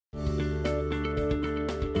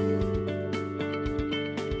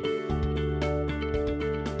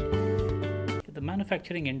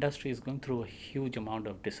manufacturing industry is going through a huge amount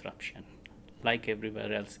of disruption, like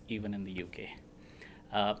everywhere else, even in the UK.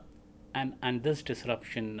 Uh, and this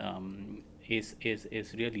disruption is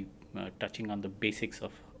really touching on the basics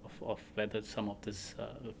of whether some of these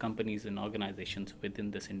companies and organizations within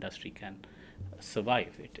this industry can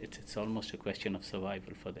survive. It's almost a question of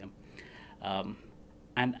survival for them. Um,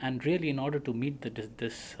 and really, in order to meet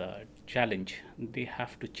this challenge, they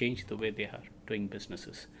have to change the way they are doing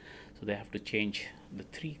businesses. So they have to change the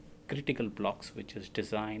three critical blocks, which is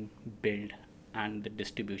design, build, and the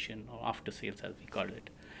distribution, or after sales as we call it.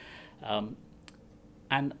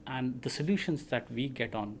 And the solutions that we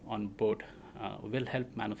get on board will help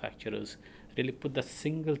manufacturers really put the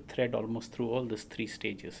single thread almost through all these three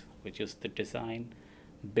stages, which is the design,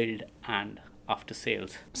 build, and after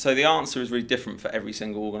sales. So the answer is really different for every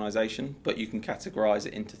single organisation, but you can categorise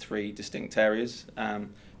it into three distinct areas.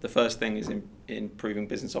 The first thing is improving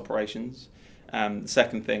business operations. The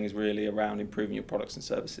second thing is really around improving your products and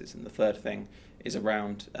services, and the third thing is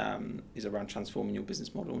around transforming your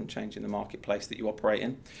business model and changing the marketplace that you operate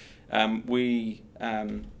in.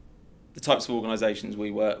 The types of organisations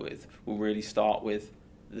we work with will really start with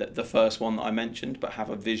the first one that I mentioned, but have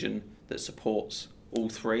a vision that supports all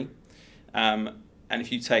three. And if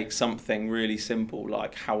you take something really simple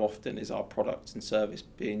like how often is our product and service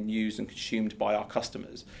being used and consumed by our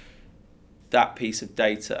customers, that piece of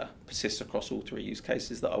data persists across all three use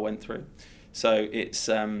cases that I went through. So it's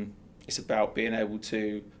about being able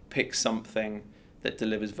to pick something that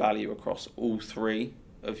delivers value across all three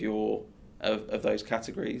of those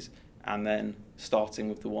categories, and then starting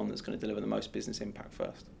with the one that's going to deliver the most business impact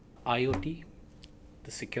first. IoT,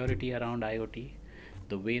 the security around IoT,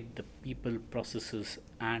 the way the people, processes,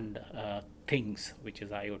 and things, which is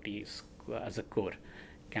IoT as a core,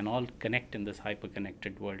 can all connect in this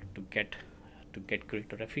hyper-connected world to get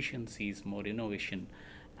greater efficiencies, more innovation,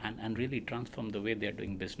 and really transform the way they're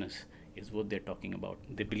doing business is what they're talking about.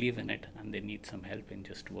 They believe in it, and they need some help in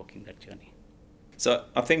just walking that journey. So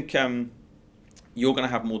I think you're going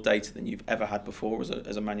to have more data than you've ever had before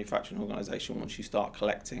as a manufacturing organisation once you start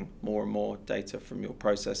collecting more and more data from your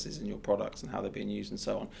processes and your products and how they're being used and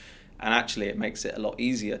so on. And actually it makes it a lot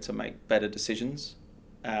easier to make better decisions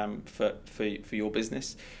for your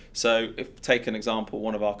business. So if take an example,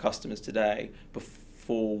 one of our customers today,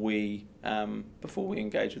 before we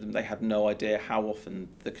engage with them, they had no idea how often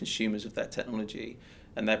the consumers of their technology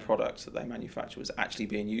and their products that they manufacture was actually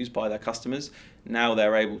being used by their customers. Now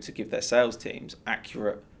they're able to give their sales teams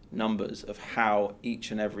accurate numbers of how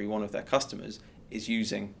each and every one of their customers is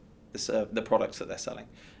using the products that they're selling.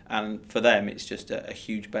 And for them, it's just a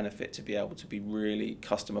huge benefit to be able to be really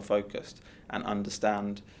customer focused and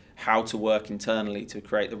understand how to work internally to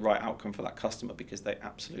create the right outcome for that customer, because they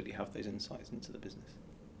absolutely have those insights into the business.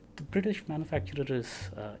 The British manufacturer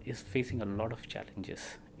is facing a lot of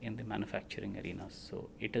challenges in the manufacturing arena. So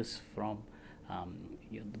it is from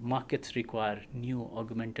the markets require new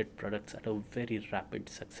augmented products at a very rapid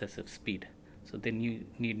successive speed. So they need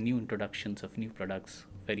new introductions of new products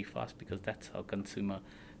very fast, because that's how consumer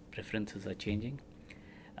preferences are changing.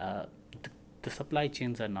 The supply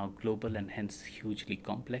chains are now global and hence hugely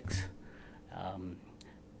complex.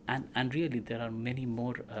 And really, there are many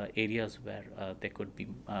more areas where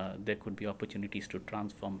there could be opportunities to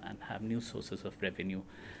transform and have new sources of revenue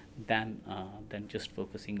than just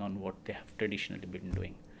focusing on what they have traditionally been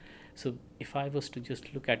doing. So, if I was to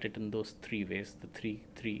just look at it in those three ways, the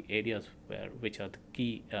three areas which are the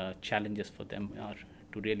key challenges for them are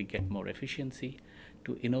to really get more efficiency,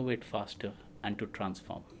 to innovate faster, and to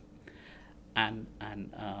transform. And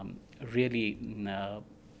really.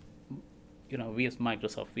 We as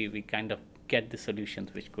Microsoft, we kind of get the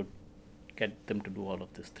solutions which could get them to do all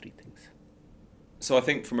of these three things. So I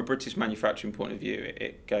think from a British manufacturing point of view,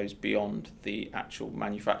 it goes beyond the actual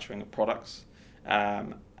manufacturing of products.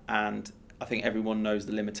 And I think everyone knows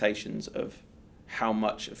the limitations of how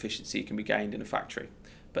much efficiency can be gained in a factory.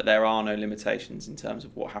 But there are no limitations in terms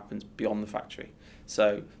of what happens beyond the factory.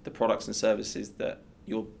 So the products and services that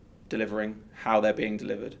you're delivering, how they're being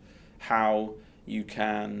delivered, how you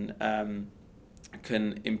can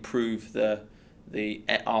improve the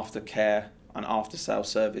aftercare and after-sale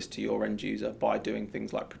service to your end user by doing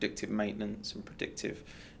things like predictive maintenance and predictive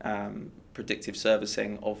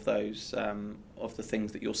servicing of those of the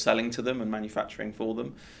things that you're selling to them and manufacturing for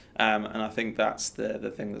them. And I think that's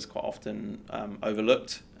the thing that's quite often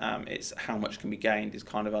overlooked. It's how much can be gained is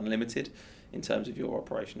kind of unlimited in terms of your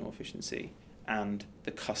operational efficiency and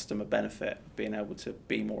the customer benefit of being able to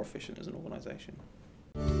be more efficient as an organisation.